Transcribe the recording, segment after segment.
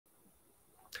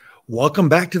Welcome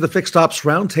back to the Fixed Ops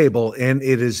Roundtable, and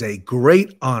it is a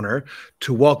great honor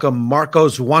to welcome Marco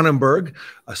Zwanenburg,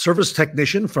 a service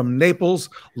technician from Naples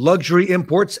Luxury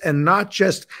Imports, and not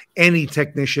just any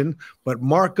technician, but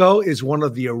Marco is one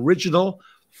of the original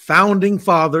founding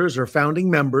fathers or founding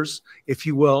members, if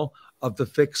you will, of the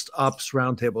Fixed Ops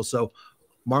Roundtable. So,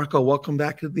 Marco, welcome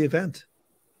back to the event.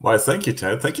 Why, thank you,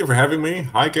 Ted. Thank you for having me.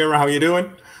 Hi, Kara. How are you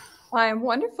doing? I'm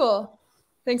wonderful.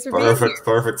 Thanks for being here.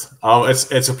 Perfect. Oh,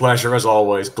 it's a pleasure as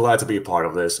always. Glad to be a part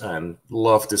of this and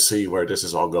love to see where this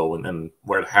is all going and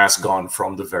where it has gone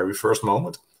from the very first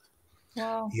moment.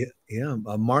 Wow. Yeah.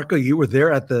 Marco, you were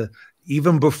there at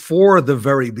even before the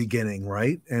very beginning,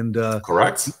 right? And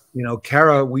correct. You know,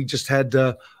 Kara, we just had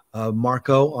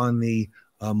Marco on the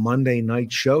Monday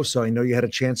night show, so I know you had a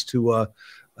chance to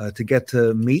get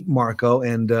to meet Marco,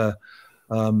 and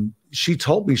she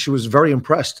told me she was very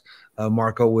impressed,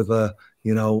 Marco, with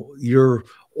you know,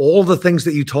 all the things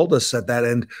that you told us at that,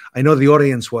 and I know the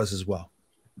audience was as well.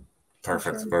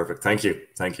 Perfect. Thank you.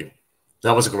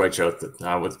 That was a great show.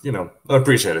 I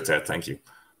appreciate it, Ted. Thank you.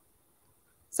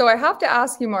 So I have to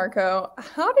ask you, Marco,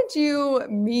 how did you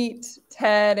meet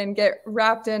Ted and get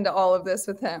wrapped into all of this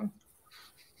with him?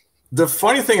 The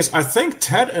funny thing is, I think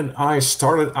Ted and I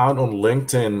started out on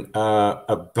LinkedIn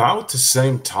about the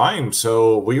same time.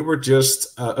 So we were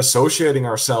just associating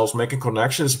ourselves, making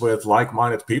connections with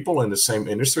like-minded people in the same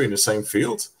industry, in the same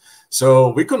field.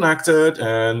 So we connected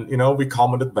and, you know, we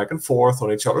commented back and forth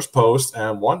on each other's posts.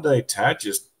 And one day Ted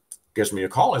just gives me a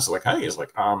call. It's like, hey,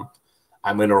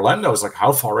 I'm in Orlando. It's like,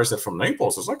 how far is it from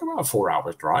Naples? It's like about a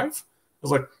 4-hour drive. I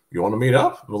was like, you want to meet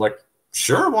up? I was like,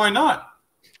 sure, why not?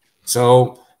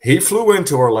 So he flew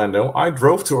into Orlando. I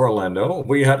drove to Orlando.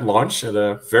 We had lunch at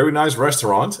a very nice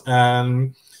restaurant.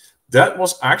 And that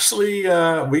was actually,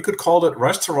 we could call that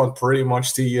restaurant pretty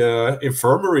much the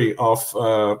infirmary of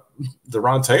the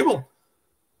round table.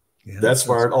 Yeah, that's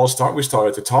where it all started. We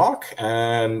started to talk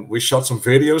and we shot some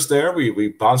videos there. We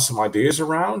bounced some ideas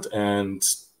around. And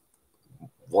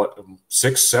what,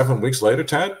 6-7 weeks later,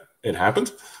 Ted, it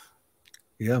happened.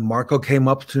 Yeah, Marco came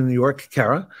up to New York,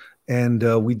 Kara, and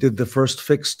we did the first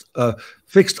fixed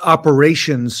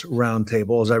operations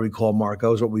roundtable, as I recall.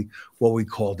 Marco is what we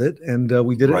called it, and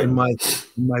we did it in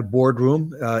my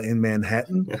boardroom in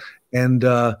Manhattan. Yeah. And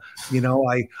you know,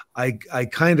 I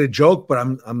kind of joke, but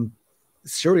I'm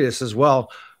serious as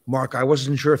well, Mark. I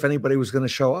wasn't sure if anybody was going to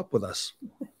show up with us.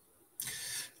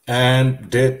 And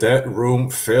did that room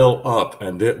fill up?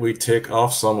 And did we tick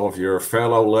off some of your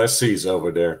fellow lessees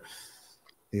over there?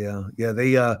 Yeah.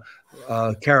 They,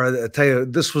 Kara, I tell you,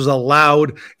 this was a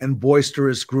loud and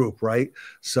boisterous group, right?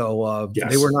 So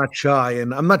yes. They were not shy,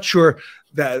 and I'm not sure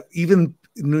that even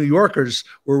New Yorkers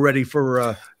were ready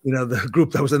for you know, the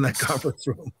group that was in that conference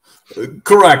room.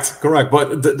 Correct.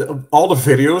 But all the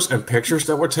videos and pictures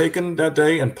that were taken that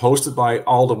day and posted by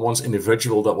all the ones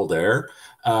individual that were there,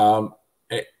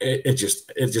 it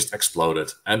just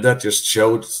exploded, and that just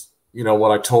showed. You know,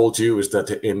 what I told you is that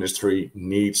the industry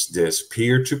needs this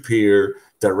peer-to-peer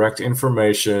direct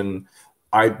information,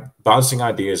 bouncing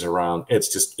ideas around.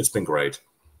 It's been great.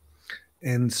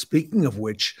 And speaking of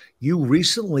which, you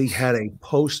recently had a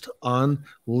post on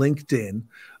LinkedIn,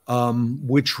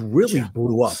 which really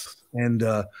blew up. And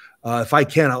if I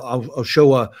can, I'll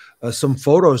show some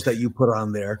photos that you put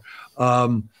on there.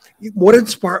 What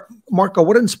inspired, Marco?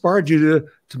 What inspired you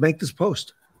to make this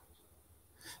post?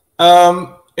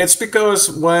 It's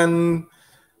because when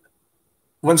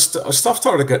stuff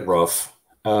started to get rough,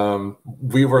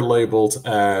 we were labeled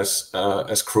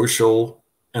as crucial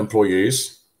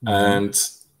employees, and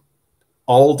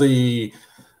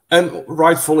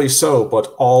rightfully so,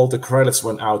 but all the credits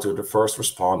went out to the first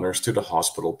responders, to the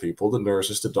hospital people, the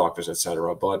nurses, the doctors,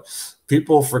 etc. But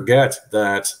people forget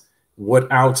that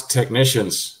without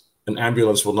technicians, an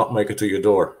ambulance will not make it to your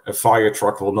door. A fire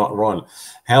truck will not run.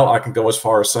 Hell, I can go as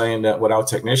far as saying that without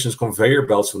technicians, conveyor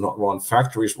belts will not run.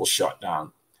 Factories will shut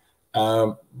down.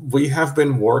 We have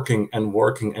been working and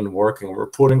working and working. We're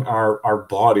putting our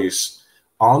bodies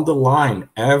on the line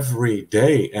every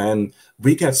day, and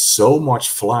we get so much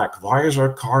flack. Why is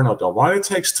our car not done? Why it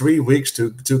takes 3 weeks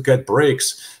to get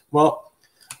brakes? Well,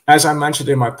 as I mentioned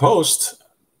in my post,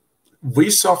 we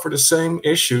suffer the same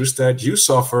issues that you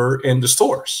suffer in the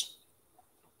stores.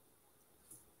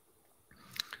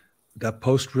 That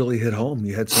post really hit home.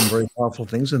 You had some very powerful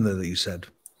things in there that you said.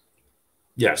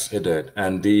 Yes, it did.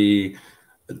 And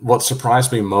what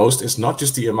surprised me most is not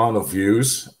just the amount of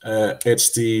views,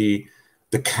 it's the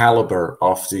caliber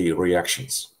of the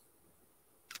reactions.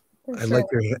 I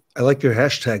like your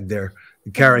hashtag there.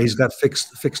 Kara, he's got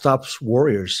fixed ops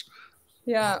warriors.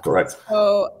 Yeah. Correct.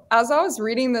 So as I was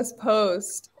reading this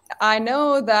post, I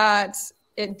know that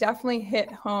it definitely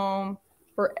hit home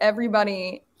for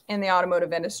everybody in the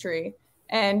automotive industry.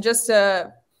 And just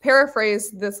to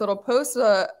paraphrase this little post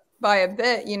by a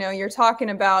bit, you know, you're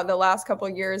talking about the last couple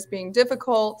of years being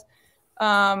difficult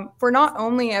for not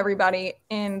only everybody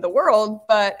in the world,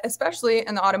 but especially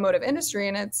in the automotive industry.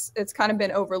 And it's kind of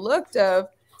been overlooked of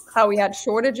how we had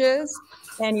shortages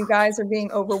and you guys are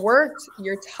being overworked,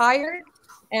 you're tired,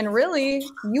 and really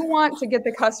you want to get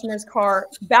the customer's car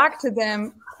back to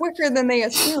them quicker than they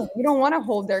assume. You don't want to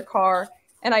hold their car.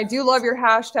 And I do love your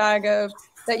hashtag of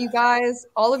that you guys,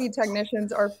 all of you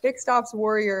technicians are fixed ops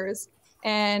warriors.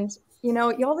 And, you know,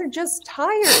 y'all are just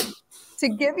tired. To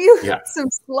give you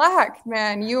some slack,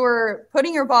 man, you are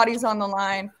putting your bodies on the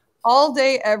line all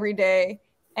day, every day.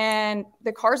 And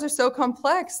the cars are so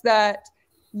complex that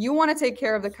you want to take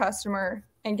care of the customer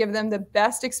and give them the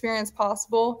best experience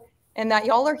possible. And that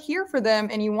y'all are here for them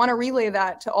and you want to relay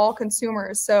that to all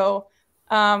consumers. So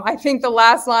I think the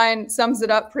last line sums it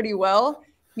up pretty well.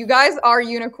 You guys are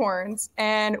unicorns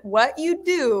and what you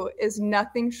do is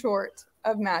nothing short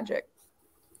of magic.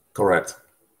 Correct.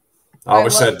 I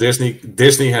always said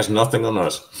Disney has nothing on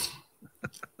us.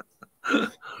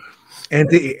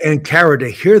 And Kara, to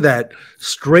hear that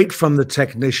straight from the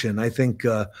technician, I think,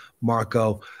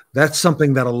 Marco, that's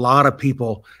something that a lot of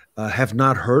people have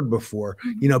not heard before,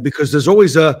 you know, because there's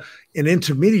always an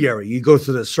intermediary. You go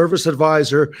through the service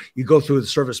advisor, you go through the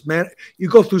service man, you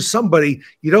go through somebody,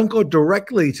 you don't go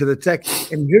directly to the tech.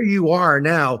 And here you are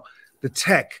now, the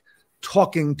tech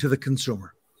talking to the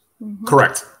consumer.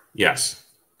 Correct. Yes.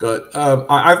 Good.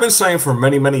 I've been saying for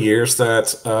many, many years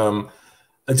that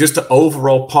just the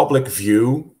overall public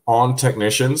view on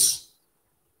technicians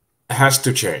has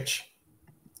to change.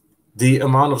 The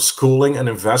amount of schooling and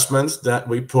investment that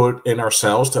we put in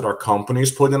ourselves, that our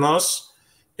companies put in us,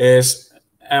 is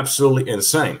absolutely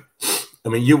insane. I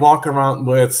mean, you walk around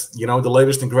with, you know, the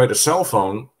latest and greatest cell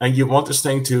phone, and you want this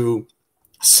thing to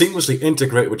seamlessly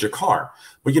integrate with your car.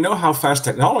 But you know how fast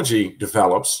technology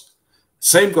develops.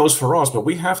 Same goes for us, but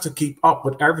we have to keep up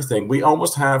with everything. We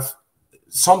almost have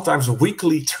sometimes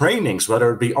weekly trainings,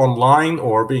 whether it be online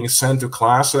or being sent to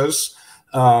classes.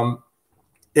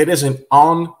 It is an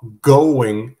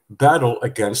ongoing battle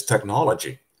against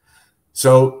technology.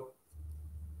 So,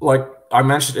 like I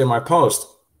mentioned in my post,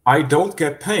 I don't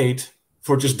get paid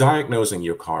for just diagnosing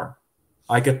your car.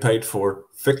 I get paid for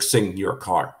fixing your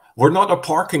car. We're not a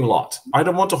parking lot. I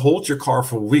don't want to hold your car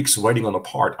for weeks waiting on a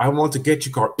part. I want to get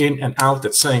your car in and out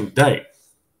that same day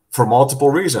for multiple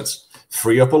reasons.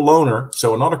 Free up a loaner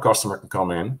so another customer can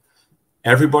come in.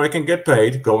 Everybody can get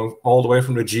paid, going all the way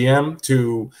from the GM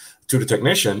to the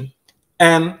technician,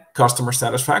 and customer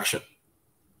satisfaction.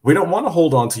 We don't want to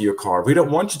hold on to your car. We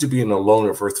don't want you to be in a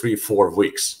loaner for 3-4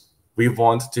 weeks. We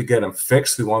want to get them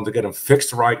fixed. We want to get them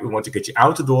fixed right. We want to get you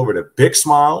out the door with a big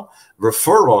smile,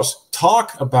 refer us,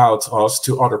 talk about us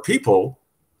to other people,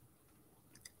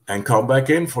 and come back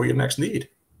in for your next need.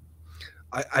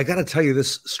 I got to tell you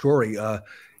this story.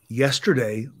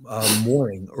 Yesterday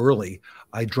morning, early,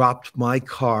 I dropped my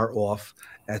car off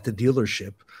at the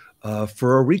dealership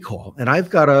for a recall. And I've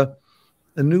got a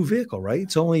new vehicle, right?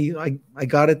 It's only, I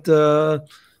got it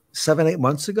 7-8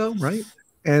 months ago, right?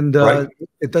 And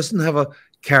it doesn't have a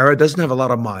Kara, doesn't have a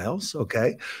lot of miles.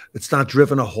 Okay. It's not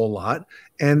driven a whole lot.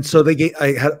 And so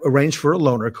I had arranged for a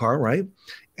loaner car. Right.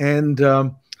 And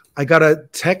I got a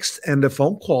text and a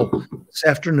phone call this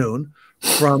afternoon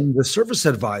from the service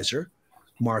advisor,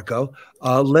 Marco,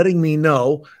 letting me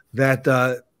know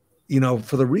that, you know,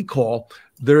 for the recall,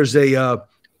 there's a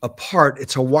part,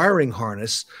 it's a wiring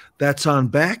harness that's on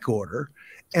back order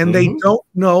and they don't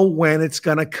know when it's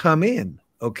going to come in.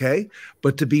 Okay.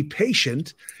 But to be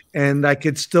patient, and I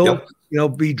could still, you know,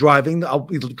 be driving. I'll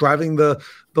be driving the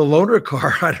loaner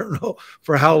car. I don't know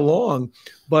for how long,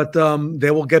 but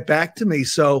they will get back to me.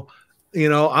 So, you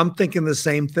know, I'm thinking the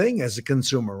same thing as a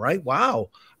consumer, right? Wow.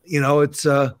 You know, it's,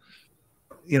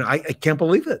 you know, I can't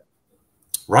believe it.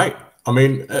 Right. I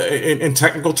mean, in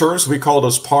technical terms, we call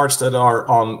those parts that are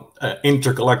on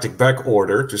intergalactic back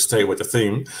order, to stay with the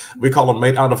theme. We call them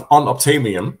made out of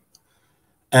unobtainium.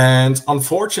 And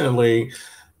unfortunately,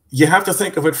 you have to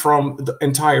think of it from the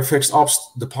entire fixed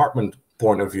ops department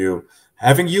point of view.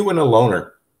 Having you in a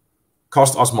loaner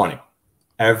costs us money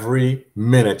every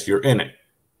minute you're in it.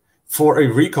 For a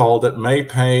recall that may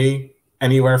pay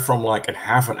anywhere from like a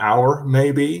half an hour,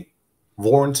 maybe,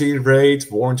 warranty rate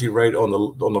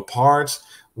on the parts,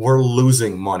 we're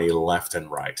losing money left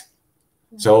and right.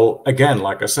 So again,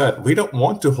 like I said, we don't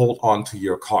want to hold on to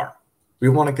your car. We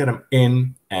want to get them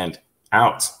in and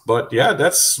out. But yeah,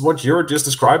 that's what you're just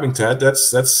describing, Ted.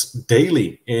 That's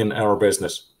daily in our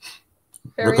business.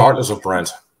 regardless of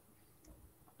brand.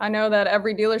 I know that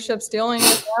every dealership's dealing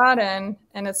with that, and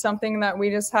it's something that we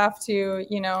just have to,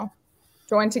 you know,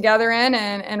 join together in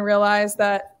and realize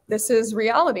that this is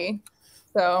reality.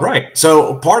 So right.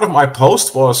 So part of my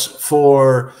post was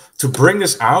to bring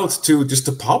this out to just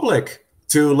the public,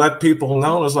 to let people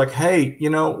know. It's like, hey, you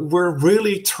know, we're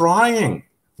really trying.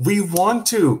 We want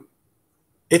to.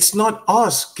 It's not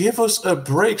us. Give us a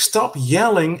break. Stop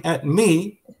yelling at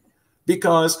me,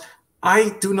 because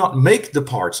I do not make the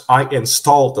parts. I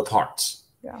install the parts.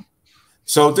 Yeah.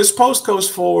 So this post goes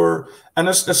for, and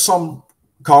as some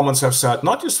comments have said,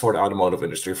 not just for the automotive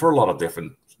industry, for a lot of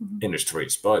different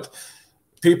industries, but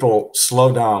people,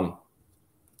 slow down.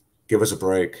 Give us a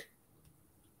break.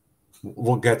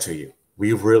 We'll get to you.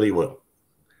 We really will.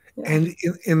 Yeah. And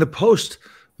in the post,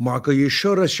 Marco, you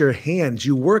showed us your hands.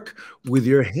 You work with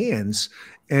your hands,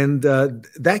 and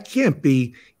that can't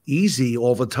be easy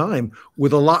all the time.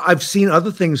 With a lot, I've seen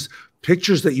other things,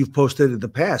 pictures that you've posted in the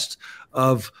past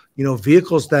of, you know,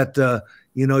 vehicles that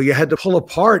you know, you had to pull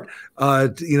apart,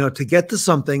 you know, to get to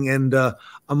something, and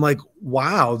I'm like,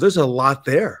 wow, there's a lot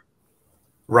there.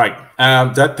 Right.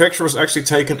 That picture was actually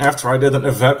taken after I did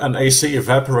an AC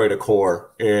evaporator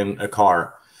core in a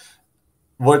car.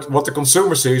 What the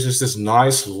consumer sees is this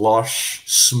nice, lush,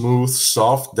 smooth,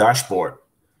 soft dashboard.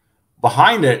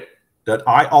 Behind it, that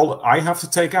I have to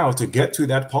take out to get to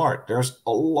that part, there's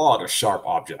a lot of sharp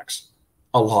objects.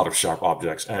 A lot of sharp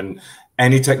objects. And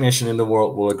any technician in the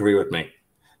world will agree with me.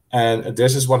 And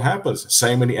this is what happens.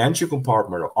 Same in the engine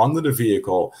compartment or under the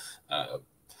vehicle.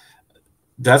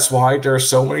 That's why there are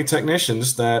so many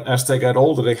technicians that, as they get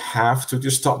older, they have to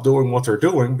just stop doing what they're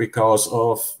doing because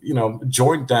of, you know,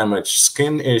 joint damage,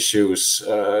 skin issues,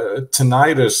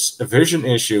 tinnitus, vision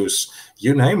issues,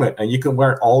 you name it. And you can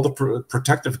wear all the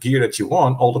protective gear that you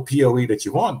want, all the POE that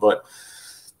you want, but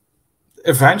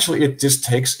eventually it just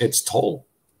takes its toll.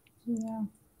 Yeah,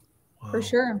 wow. For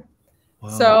sure. Wow.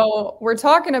 So we're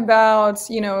talking about,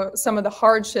 you know, some of the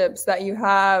hardships that you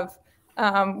have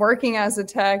working as a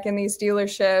tech in these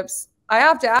dealerships. I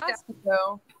have to ask you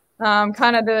though,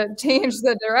 kind of to change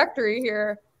the directory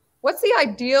here, what's the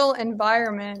ideal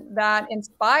environment that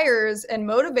inspires and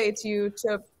motivates you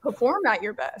to perform at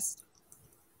your best?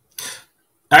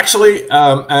 Actually,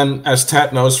 and as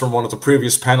Ted knows from one of the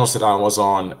previous panels that I was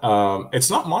on, it's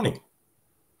not money.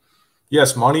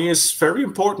 Yes, money is very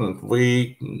important.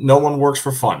 No one works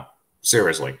for fun.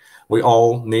 Seriously. We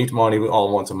all need money. We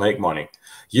all want to make money.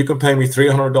 You can pay me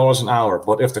 $300 an hour,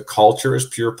 but if the culture is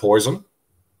pure poison,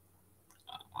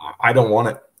 I don't want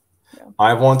it. Yeah.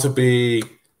 I want to be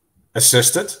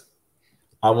assisted.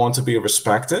 I want to be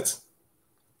respected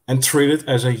and treated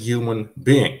as a human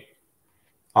being.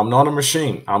 I'm not a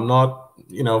machine. I'm not,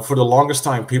 you know, for the longest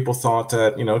time, people thought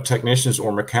that, you know, technicians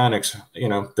or mechanics, you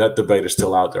know, that debate is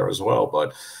still out there as well,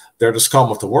 but they're the scum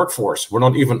of the workforce. We're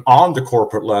not even on the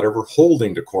corporate ladder. We're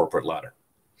holding the corporate ladder.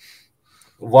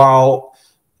 While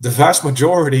the vast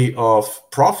majority of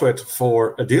profit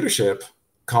for a dealership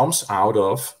comes out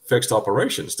of fixed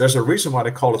operations. There's a reason why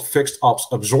they call it fixed ops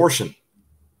absorption,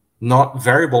 not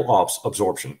variable ops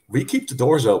absorption. We keep the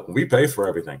doors open. We pay for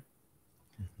everything.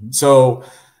 Mm-hmm. So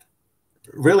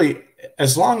really,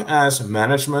 as long as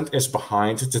management is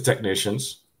behind the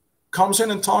technicians, comes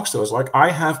in and talks to us. Like,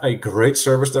 I have a great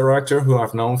service director who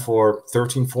I've known for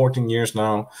 13, 14 years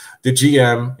now. The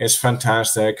GM is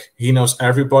fantastic. He knows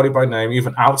everybody by name,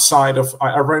 even outside of,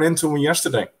 I ran into him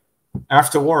yesterday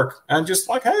after work and just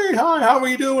like, hey, hi, how are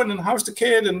you doing? And how's the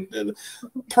kid? And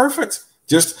perfect.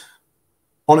 Just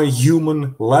on a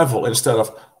human level instead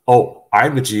of, oh,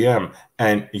 I'm the GM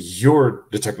and you're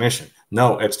the technician.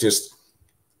 No, it's just,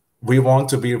 we want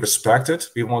to be respected.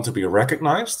 We want to be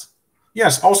recognized.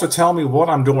 Yes, also tell me what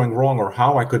I'm doing wrong or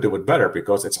how I could do it better,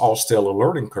 because it's all still a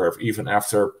learning curve, even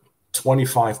after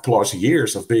 25 plus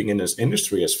years of being in this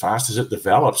industry. As fast as it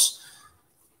develops,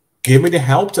 give me the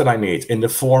help that I need in the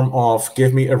form of,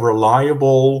 give me a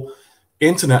reliable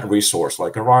internet resource,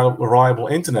 like a reliable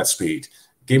internet speed.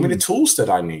 Give me the tools that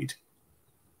I need.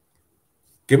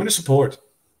 Give me the support,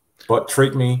 but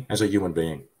treat me as a human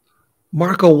being.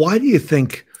 Marco, why do you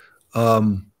think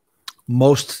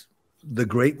the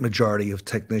great majority of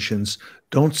technicians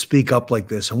don't speak up like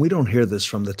this, and we don't hear this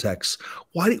from the techs?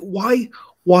 Why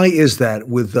is that?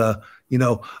 With you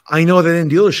know, I know that in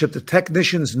dealership the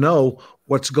technicians know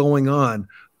what's going on,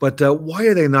 but why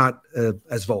are they not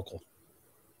as vocal?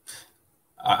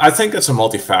 I think it's a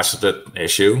multifaceted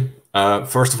issue.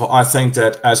 First of all, I think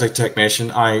that as a technician,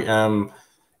 I am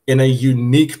in a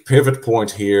unique pivot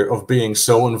point here of being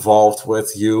so involved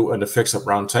with you and the Fix Up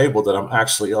Roundtable that I'm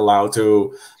actually allowed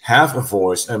to have a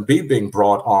voice and being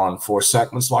brought on for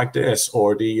segments like this,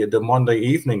 or the Monday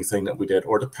evening thing that we did,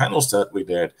 or the panels that we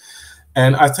did.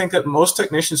 And I think that most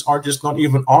technicians are just not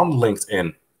even on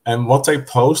LinkedIn. And what they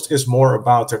post is more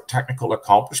about their technical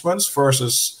accomplishments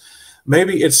versus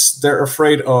maybe they're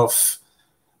afraid of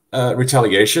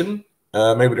retaliation.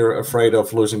 Maybe they're afraid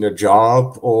of losing their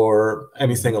job or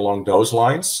anything along those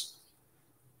lines.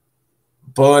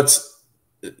 But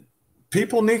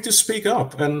people need to speak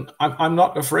up, and I'm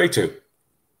not afraid to.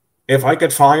 If I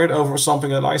get fired over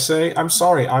something that I say, I'm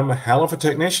sorry, I'm a hell of a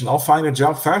technician. I'll find a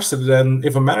job faster than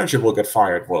if a manager will get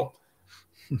fired will.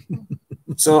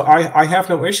 So I have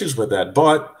no issues with that.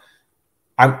 But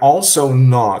I'm also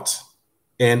not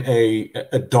in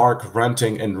a dark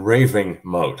ranting and raving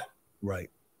mode. Right.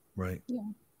 Right. Yeah.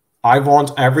 I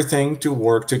want everything to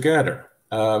work together.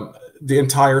 The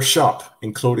entire shop,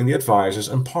 including the advisors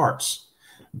and parts.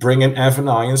 Bring in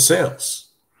F&I and sales.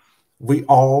 We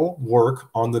all work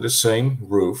under the same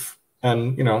roof.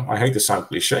 And, you know, I hate to sound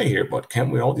cliche here, but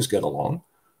can't we all just get along?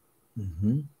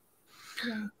 Mm-hmm.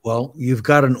 Yeah. Well, you've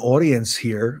got an audience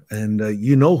here, and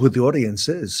you know who the audience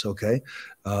is, okay?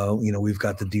 You know, we've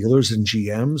got the dealers and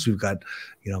GMs, we've got,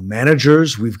 you know,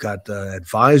 managers, we've got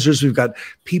advisors, we've got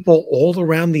people all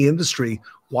around the industry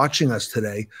watching us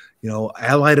today, you know,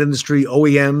 allied industry,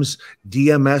 OEMs,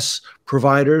 DMS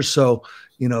providers. So,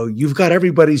 you know, you've got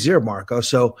everybody's ear, Marco.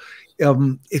 So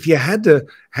if you had to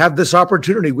have this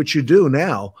opportunity, which you do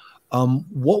now,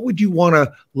 what would you want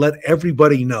to let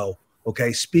everybody know?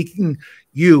 Okay, speaking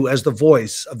you as the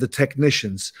voice of the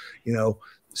technicians, you know,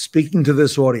 speaking to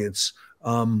this audience,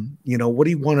 you know, what do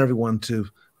you want everyone to,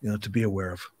 you know, to be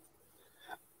aware of?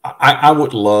 I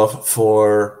would love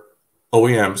for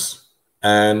OEMs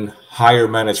and higher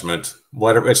management,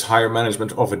 whether it's higher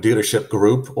management of a dealership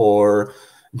group or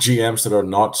GMs that are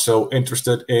not so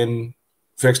interested in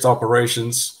fixed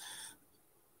operations,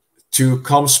 to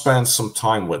come spend some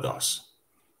time with us.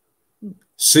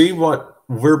 See what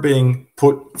we're being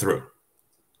put through.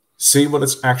 See what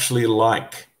it's actually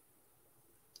like.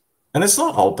 And it's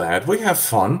not all bad. We have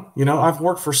fun. You know, I've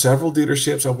worked for several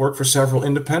dealerships. I've worked for several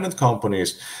independent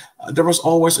companies. There was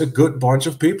always a good bunch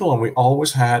of people, and we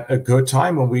always had a good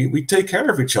time, and we take care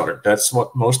of each other. That's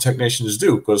what most technicians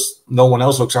do, because no one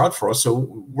else looks out for us.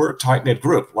 So we're a tight-knit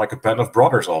group, like a band of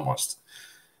brothers almost.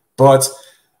 But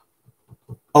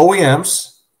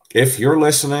OEMs, if you're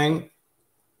listening,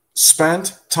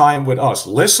 spend time with us.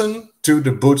 Listen to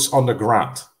the boots on the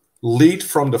ground. Lead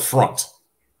from the front.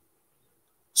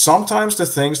 Sometimes the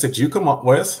things that you come up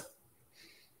with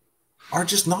are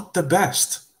just not the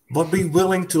best, but be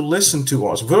willing to listen to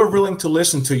us. We're willing to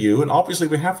listen to you, and obviously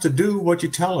we have to do what you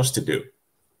tell us to do.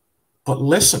 But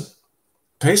listen,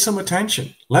 pay some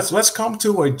attention. Let's come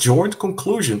to a joint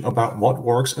conclusion about what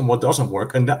works and what doesn't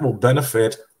work, and that will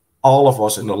benefit all of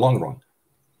us in the long run.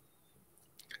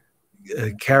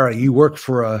 Kara, you work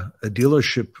for a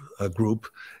dealership group,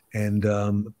 and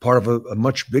part of a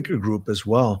much bigger group as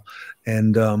well.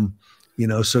 And, you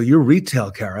know, so you're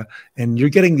retail, Kara, and you're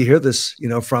getting to hear this, you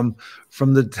know, from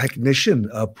the technician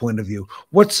point of view.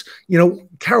 What's, you know,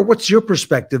 Kara, what's your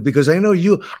perspective? Because I know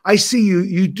I see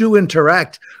you do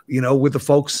interact, you know, with the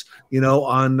folks, you know,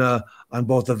 on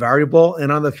both the variable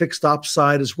and on the fixed ops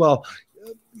side as well.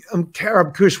 Kara,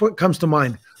 I'm curious, what comes to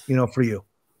mind, you know, for you?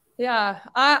 Yeah,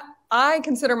 I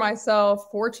consider myself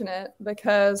fortunate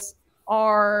because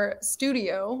our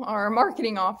studio, our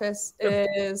marketing office,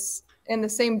 is in the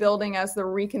same building as the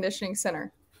reconditioning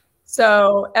center.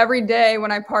 So every day when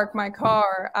I park my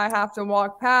car, I have to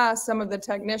walk past some of the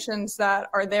technicians that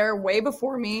are there way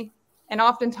before me, and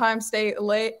oftentimes stay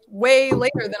way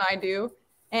later than I do.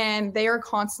 And they are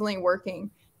constantly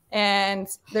working. And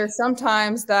there's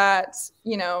sometimes that,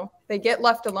 you know, they get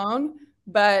left alone,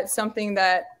 but something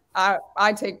that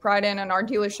I take pride in our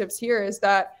dealerships here is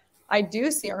that I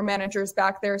do see our managers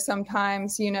back there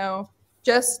sometimes, you know,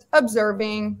 just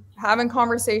observing, having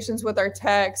conversations with our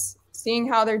techs, seeing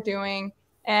how they're doing.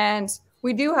 And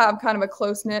we do have kind of a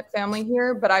close-knit family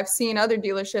here, but I've seen other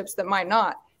dealerships that might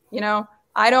not. You know,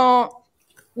 I don't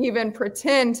even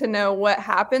pretend to know what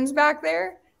happens back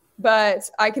there, but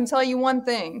I can tell you one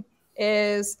thing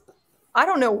is I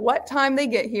don't know what time they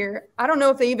get here. I don't know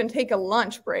if they even take a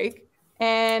lunch break,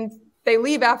 and they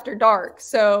leave after dark.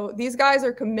 So these guys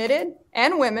are committed,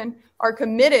 and women are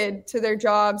committed to their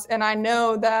jobs. And I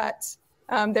know that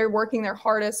they're working their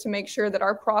hardest to make sure that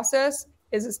our process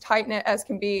is as tight-knit as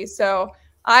can be. So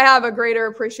I have a greater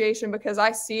appreciation because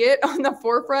I see it on the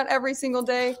forefront every single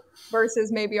day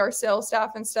versus maybe our sales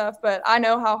staff and stuff. But I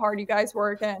know how hard you guys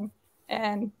work,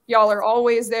 and y'all are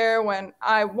always there when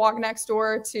I walk next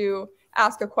door to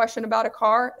ask a question about a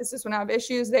car. It's just when I have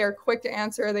issues, they are quick to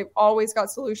answer. They've always got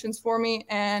solutions for me,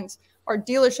 and our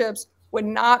dealerships would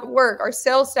not work. Our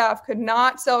sales staff could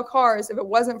not sell cars if it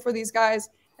wasn't for these guys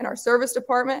in our service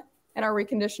department and our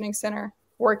reconditioning center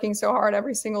working so hard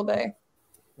every single day.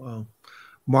 Wow.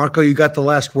 Marco, you got the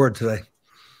last word today.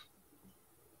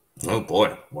 Oh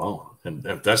boy. Well, and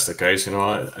if that's the case, you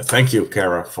know, thank you,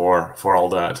 Kara, for all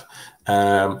that.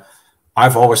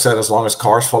 I've always said, as long as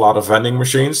cars fall out of vending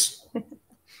machines,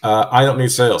 I don't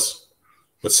need sales,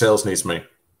 but sales needs me.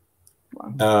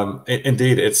 Wow.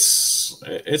 Indeed,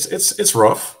 it's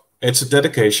rough. It's a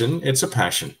dedication. It's a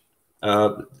passion.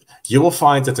 You will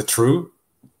find that the true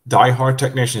diehard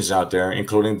technicians out there,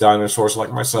 including dinosaurs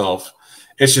like myself,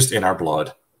 it's just in our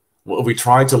blood. We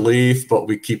try to leave, but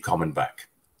we keep coming back.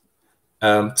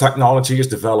 Technology is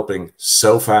developing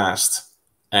so fast,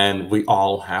 and we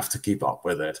all have to keep up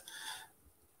with it.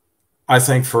 I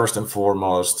think first and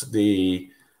foremost,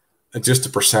 just the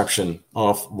perception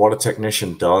of what a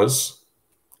technician does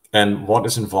and what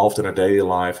is involved in our daily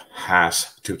life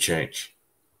has to change.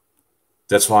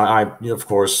 That's why of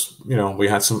course, you know, we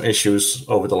had some issues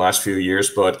over the last few years,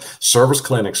 but service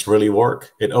clinics really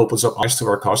work. It opens up eyes to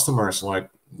our customers, like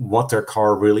what their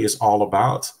car really is all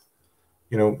about.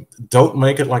 You know, don't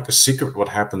make it like a secret what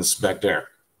happens back there.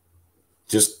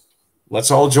 Just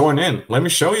let's all join in. Let me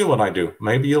show you what I do.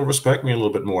 Maybe you'll respect me a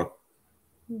little bit more.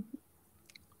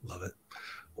 Love it.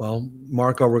 Well,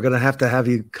 Marco, we're going to have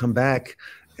you come back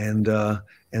and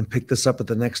pick this up at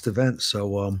the next event.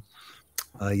 So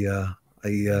I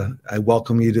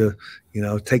welcome you to, you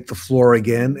know, take the floor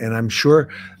again. And I'm sure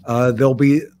there'll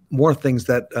be more things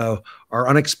that are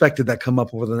unexpected that come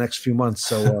up over the next few months.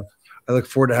 So I look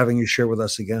forward to having you share with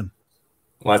us again.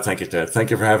 Well, thank you, Ted. Thank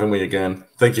you for having me again.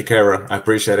 Thank you, Kara. I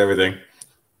appreciate everything.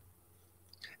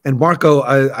 And Marco,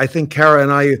 I think Kara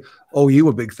and I owe you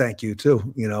a big thank you too,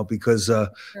 you know, because, sure,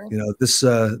 you know,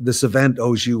 this event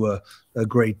owes you a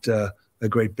great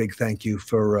big thank you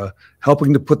for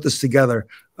helping to put this together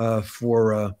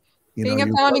for, you being know,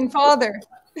 a founding father.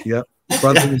 Yeah.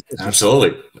 Yeah,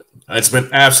 absolutely. It's been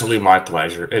absolutely my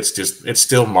pleasure. It's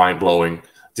still mind blowing.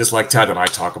 Just like Ted and I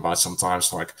talk about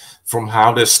sometimes, like from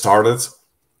how this started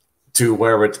to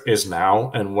where it is now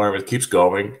and where it keeps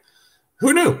going.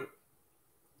 Who knew?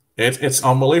 It's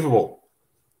unbelievable.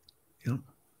 Yeah.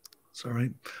 It's all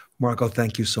right. Marco,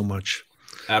 thank you so much.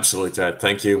 Absolutely, Ted.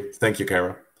 Thank you. Thank you,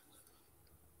 Kara.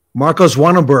 Marco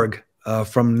Zwanenburg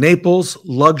from Naples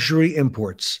Luxury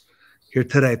Imports here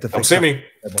today at the Come see me.